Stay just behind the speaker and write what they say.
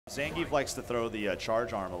Zangief likes to throw the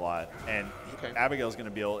charge arm a lot, and Abigail's going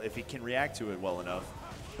to be able, if he can react to it well enough,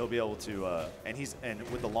 he'll be able to, and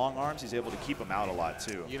with the long arms, he's able to keep him out a lot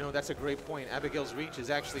too. You know, that's a great point. Abigail's reach is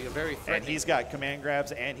actually a very threatening. And he's got command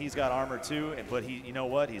grabs, and he's got armor too, but you know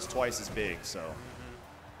what? He's twice as big, so.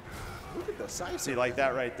 Look at the size. See, like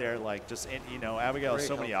that right there, like just, you know, Abigail has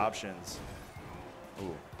so many options.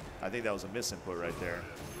 Ooh, I think that was a misinput right there.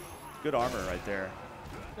 Good armor right there.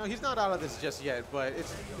 No, he's not out of this just yet, but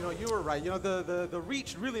it's, you know, you were right. You know, the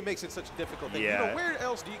reach really makes it such a difficult thing. Yeah. You know, where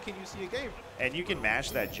else can you see a game? And you can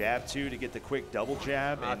mash that jab too to get the quick double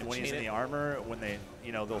jab, and when he's in the armor, when they,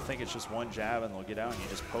 you know, they'll think it's just one jab and they'll get out and you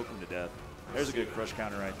just poke him to death. There's a good crush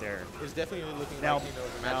counter right there. It's definitely looking like he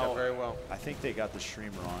knows the matchup very well. I think they got the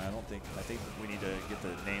stream wrong. I think we need to get the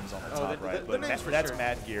names on the top right. But that's sure.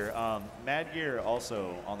 Mad Gear. Mad Gear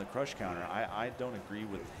also on the crush counter. I don't agree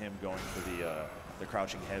with him going for the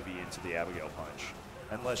crouching heavy into the Abigail punch,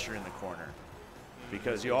 unless you're in the corner.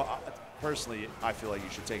 Because personally, I feel like you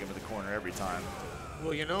should take him to the corner every time.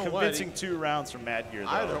 Well, you know Convincing 2 rounds from Mad Gear though.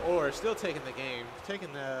 Either or, still taking the game,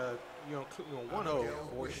 taking the 1-0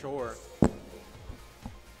 for sure.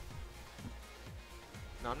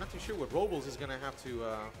 Now I'm not too sure what Robles is gonna have to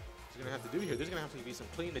do here. There's gonna have to be some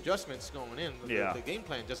clean adjustments going in. The game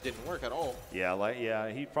plan just didn't work at all. Yeah,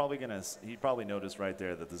 he'd probably notice right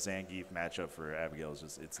there that the Zangief matchup for Abigail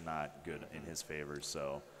is it's not good in his favor.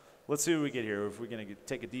 So let's see what we get here. If we're gonna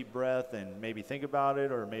take a deep breath and maybe think about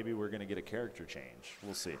it, or maybe we're gonna get a character change.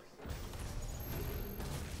 We'll see.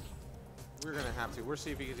 We're gonna have to. We'll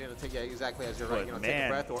see if he's gonna take exactly as you're right. You know, take a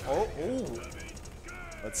breath or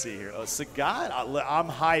Let's see here. Sagat, I'm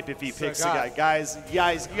hype if he picks Sagat. Guys,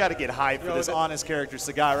 you got to get hype for this honest character,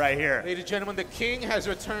 Sagat, right here. Ladies and gentlemen, the King has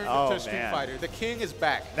returned to Street Fighter. The King is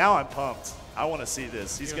back. Now I'm pumped. I want to see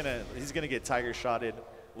this. He's gonna get tiger shotted.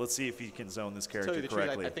 Let's see if he can zone this character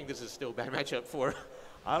correctly. Truth, I think this is still a bad matchup for.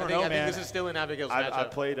 I don't know, man. I think this is still in Abigail's matchup. I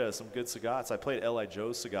played some good Sagats. I played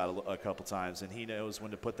LR2's Sagat a couple times, and he knows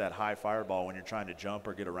when to put that high fireball when you're trying to jump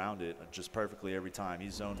or get around it just perfectly every time.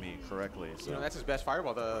 He zoned me correctly. So. You know, that's his best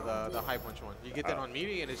fireball, the high punch one. You get that on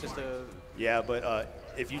meaty, and it's just a... Yeah, but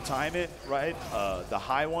if you time it right, the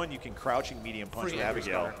high one, you can crouching medium punch with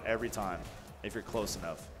Abigail every time if you're close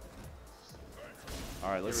enough.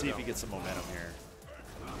 All right, let's see if he gets some momentum here.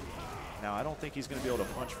 Now, I don't think he's going to be able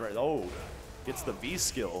to punch for it. Oh. Gets the V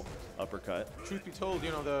skill uppercut. Truth be told,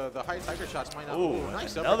 you know, the high tiger shots might not. Ooh,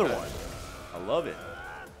 nice another uppercut. one. I love it.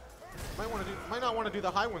 Might not want to do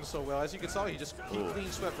the high one so well. As you can see, he just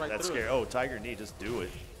clean swept right that's through. Scary. Oh, tiger knee, just do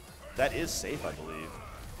it. That is safe, I believe.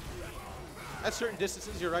 At certain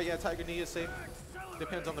distances, you're right. Yeah, tiger knee is safe.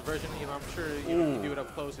 Depends on the version. You know, I'm sure you do it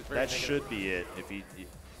up close. It's very that negative. should be it. If he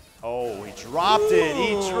oh, he dropped it.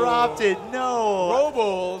 He dropped it. No.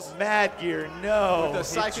 Robles. Mad Gear. No. With the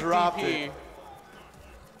psychic he dropped DP. it.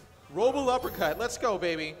 Roble uppercut. Let's go,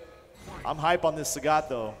 baby. I'm hype on this Sagat,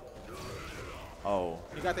 though. Oh.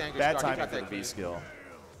 You got the angry bad scar. timing for the V skill.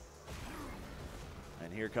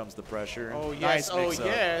 And here comes the pressure. Oh, yes. Nice Oh, mix-up.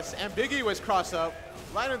 yes. Ambiguous cross-up.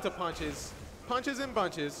 Right into punches. Punches and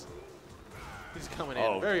bunches. He's coming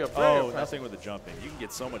in. Very impressive. Nothing with the jumping. You can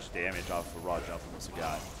get so much damage off of raw jumping with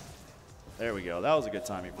Sagat. There we go. That was a good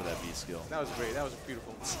timing for that V skill. That was great. That was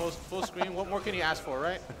beautiful. Full screen. What more can you ask for,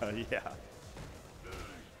 right? Yeah.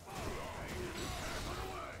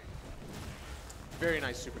 Very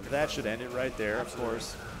nice super. That should end it right there, of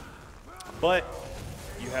course. But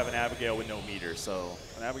you have an Abigail with no meter, so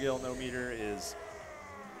an Abigail no meter is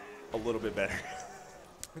a little bit better.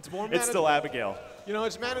 It's more. It's still Abigail. You know,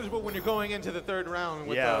 it's manageable when you're going into the third round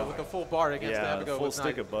with the full bar against Abigail. Full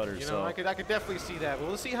stick of butter. You know, I could definitely see that. But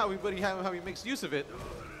we'll see how he makes use of it.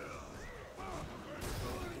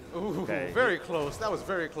 Ooh, very close. That was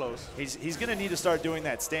very close. He's going to need to start doing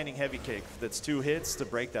that standing heavy kick that's 2 hits to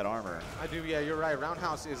break that armor. I do, yeah, you're right.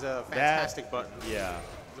 Roundhouse is a fantastic button. Yeah.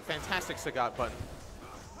 It's a fantastic Sagat button.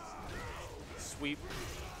 Sweep.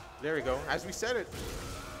 There we go. As we said it.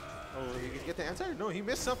 Oh, you get the answer? No, he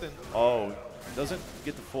missed something. Oh, doesn't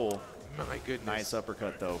get the full. My goodness. Nice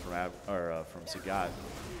uppercut, though, from Sagat.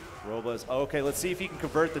 Robles. Oh, okay, let's see if he can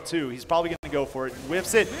convert the 2. He's probably going to go for it.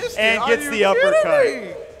 Whiffs it and gets the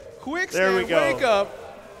uppercut. Quick there we go. Wake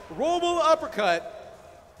up. Roble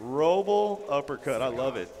uppercut. Roble uppercut. I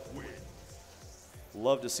love it.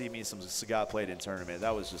 Love to see me some Sagat played in tournament.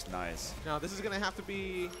 That was just nice. Now, this is going to have to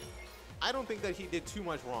be... I don't think that he did too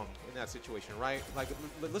much wrong in that situation, right? Like,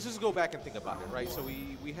 let's just go back and think about it, right? So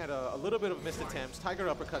we had a little bit of missed attempts, tiger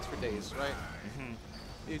uppercuts for days, right?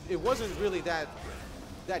 Mm-hmm. It wasn't really that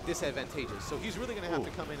disadvantageous. So he's really going to have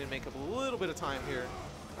to come in and make up a little bit of time here.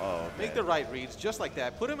 Oh, okay. Make the right reads, just like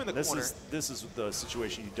that. Put him in the corner. This is the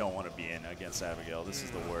situation you don't want to be in against Abigail. This is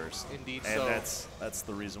the worst. Indeed and so. that's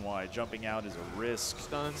the reason why. Jumping out is a risk.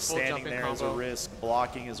 Stun, full Standing there combo. is a risk.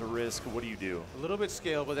 Blocking is a risk. What do you do? A little bit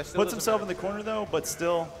scale, but that still Puts himself in the corner, though, but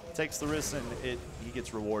still takes the risk, and he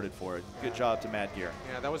gets rewarded for it. Good job to Mad Gear.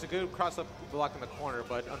 Yeah, that was a good cross-up block in the corner,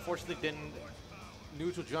 but unfortunately didn't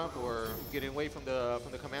neutral jump or get away from the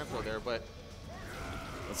command throw there. But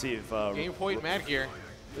let's see if game point Mad Gear.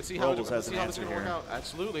 Let's see how it's going to work out.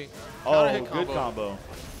 Absolutely. Oh, good combo.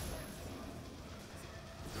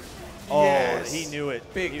 Oh, yes. he knew it.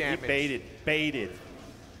 Big damage. He baited.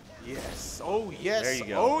 Yes. Oh, yes. There you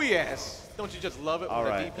go. Oh, yes. Don't you just love it? All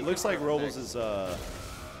right. It looks like Robles is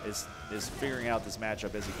figuring out this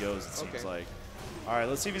matchup as he goes, it seems like. All right,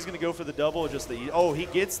 let's see if he's going to go for the double or just the oh, he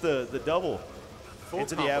gets the double.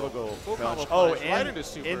 Into the Abigail punch. Oh, right into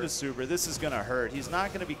super. Into super. This is going to hurt. He's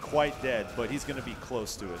not going to be quite dead, but he's going to be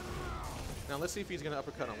close to it. Now let's see if he's going to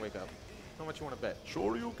uppercut on wake up. How much you want to bet?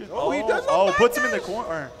 Sure you can. Oh, he does. Oh, puts him in the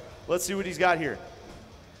corner. Let's see what he's got here.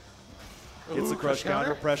 Gets the crush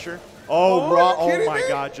counter pressure. Oh my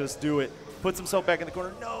God, just do it. Puts himself back in the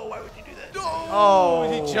corner. No, why would you do that? Oh,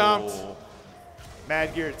 he jumped.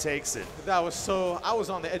 Mad Gear takes it. That was so, I was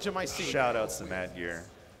on the edge of my seat. Shout outs to Mad Gear.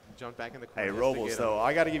 Jumped back in the corner. Hey, Robles, though,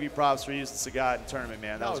 I got to give you props for using Sagat in tournament,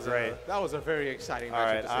 man. That was great. That was a very exciting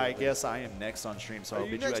match. All right, I guess I am next on stream, so I'll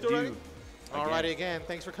bid you adieu. All righty, again,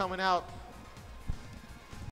 thanks for coming out.